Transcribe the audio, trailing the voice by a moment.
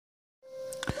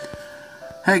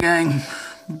Hey gang,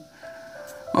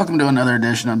 welcome to another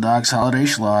edition of Doc's Holiday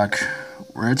Schlock,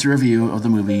 where it's a review of the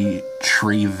movie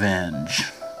Treevenge.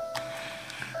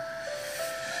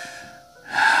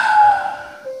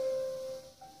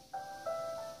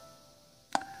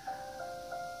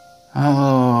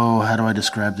 Oh, how do I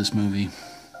describe this movie?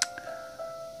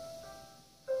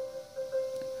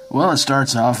 Well, it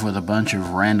starts off with a bunch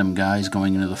of random guys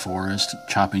going into the forest,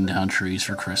 chopping down trees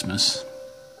for Christmas.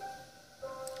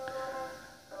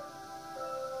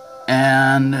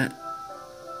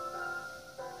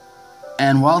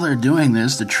 And while they're doing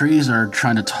this, the trees are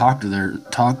trying to talk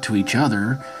to each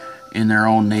other in their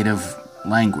own native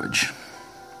language.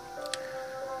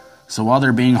 So while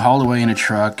they're being hauled away in a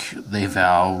truck, they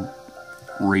vow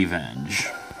revenge.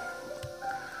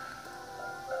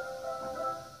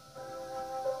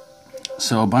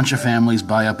 So a bunch of families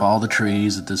buy up all the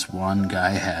trees that this one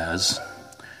guy has,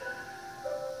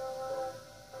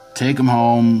 take them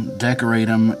home, decorate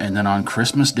them, and then on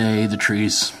Christmas Day, the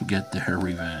trees get their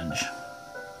revenge.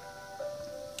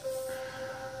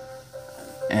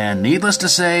 And needless to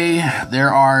say,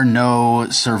 there are no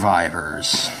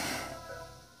survivors.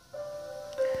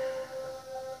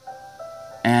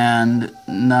 And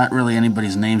not really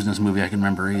anybody's names in this movie I can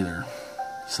remember either.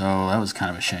 So that was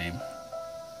kind of a shame.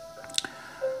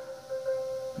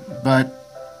 But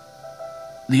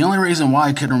the only reason why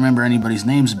I couldn't remember anybody's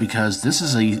names is because this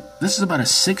is about a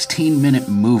 16-minute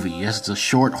movie. Yes, it's a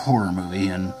short horror movie,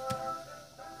 and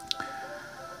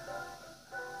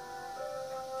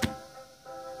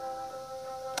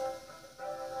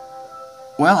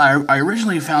well, I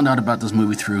originally found out about this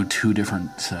movie through two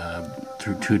different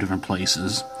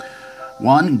places.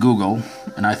 One, Google,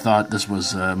 and I thought this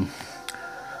was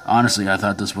honestly, I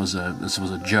thought this was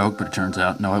a joke, but it turns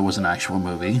out no, it was an actual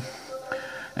movie.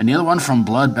 And the other one from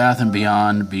Blood, Bath and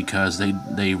Beyond, because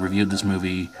they reviewed this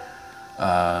movie,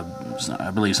 I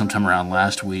believe sometime around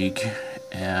last week,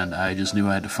 and I just knew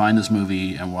I had to find this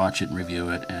movie and watch it and review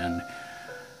it, and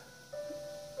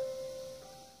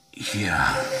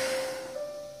yeah.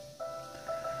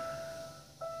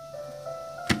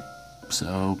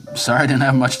 So, sorry I didn't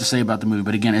have much to say about the movie,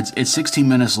 but again, it's 16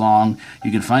 minutes long.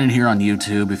 You can find it here on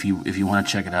YouTube if you want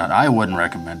to check it out. I wouldn't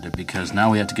recommend it, because now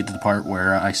we have to get to the part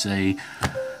where I tell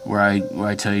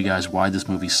you guys why this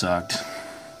movie sucked.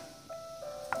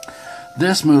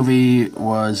 This movie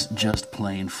was just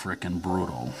plain frickin'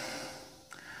 brutal.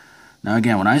 Now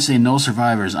again, when I say no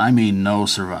survivors, I mean no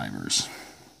survivors.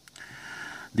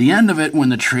 The end of it, when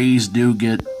the trees do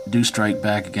strike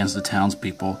back against the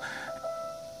townspeople,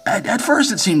 at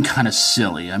first it seemed kind of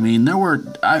silly. I mean,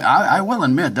 I will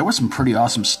admit, there was some pretty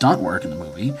awesome stunt work in the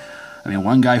movie. I mean,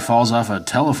 one guy falls off a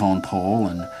telephone pole,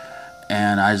 and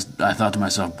I thought to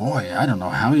myself, boy, I don't know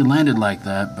how he landed like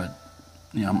that, but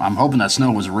you know, I'm hoping that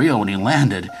snow was real when he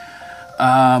landed.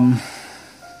 I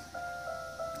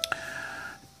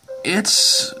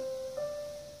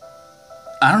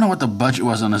don't know what the budget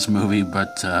was on this movie,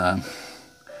 but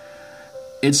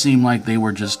it seemed like they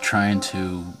were just trying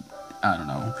to, I don't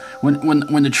know.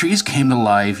 When the trees came to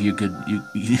life, it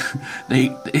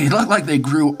looked like they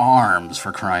grew arms,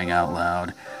 for crying out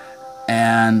loud.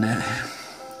 And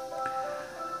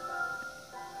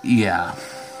yeah,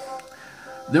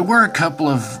 there were a couple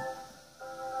of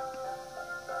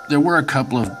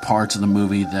parts of the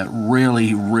movie that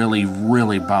really, really,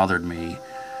 really bothered me.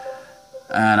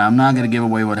 And I'm not going to give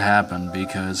away what happened,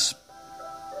 because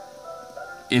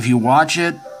if you watch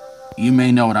it, you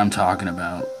may know what I'm talking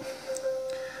about.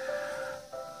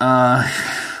 Oh,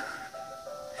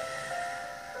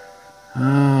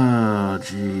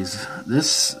 jeez.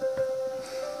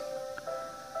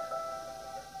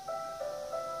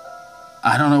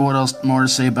 I don't know what else more to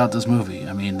say about this movie.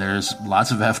 I mean, there's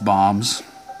lots of F-bombs.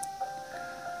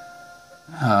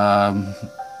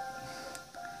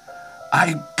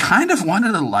 I kind of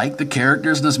wanted to like the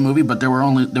characters in this movie, but there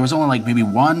was only like maybe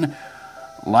one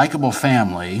likable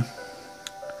family.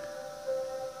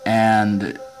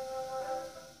 And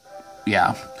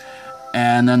yeah.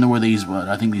 And then there were these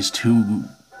two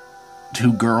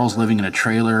girls living in a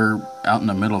trailer out in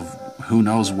the middle of who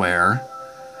knows where.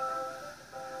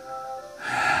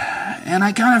 And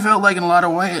I kind of felt like, in a lot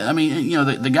of ways, I mean, you know,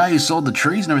 the guy who sold the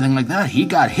trees and everything like that, he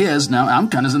got his. Now I'm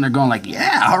kind of sitting there going like,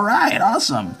 yeah, all right,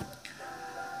 awesome.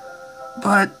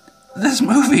 But this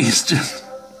movie is just,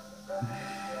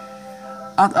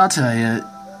 I'll tell you,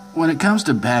 when it comes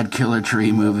to bad killer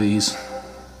tree movies,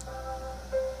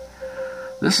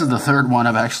 this is the third one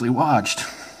I've actually watched.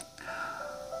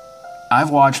 I've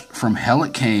watched From Hell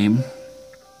It Came,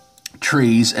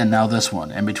 Trees, and now this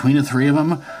one. And between the three of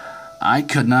them, I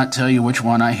could not tell you which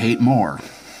one I hate more.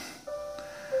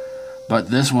 But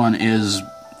this one is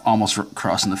almost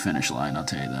crossing the finish line, I'll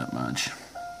tell you that much.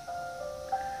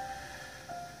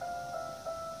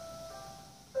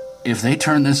 If they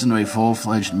turn this into a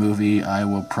full-fledged movie, I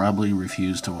will probably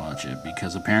refuse to watch it,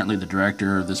 because apparently the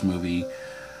director of this movie,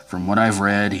 from what I've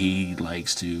read, he's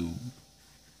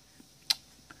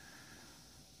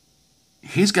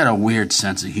got a weird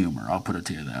sense of humor, I'll put it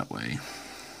to you that way.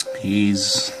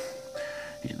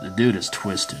 The dude is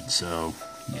twisted, so,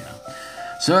 yeah.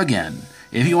 So again,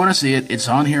 if you want to see it, it's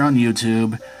on here on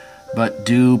YouTube, but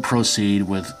do proceed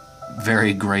with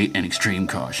very great and extreme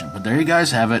caution. But there you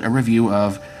guys have it, a review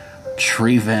of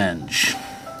Treevenge.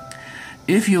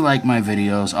 If you like my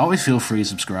videos, always feel free to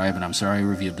subscribe, and I'm sorry I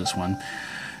reviewed this one.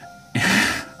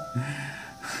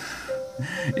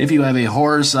 If you have a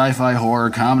horror, sci-fi horror,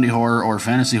 comedy horror, or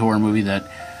fantasy horror movie that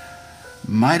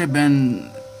might have been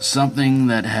something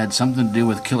that had something to do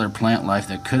with killer plant life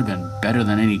that could have been better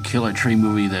than any killer tree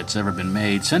movie that's ever been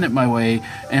made, send it my way,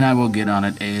 and I will get on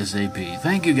it ASAP.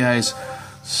 Thank you guys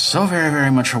so very,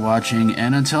 very much for watching,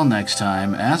 and until next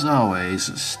time, as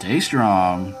always, stay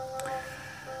strong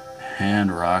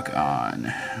and rock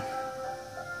on.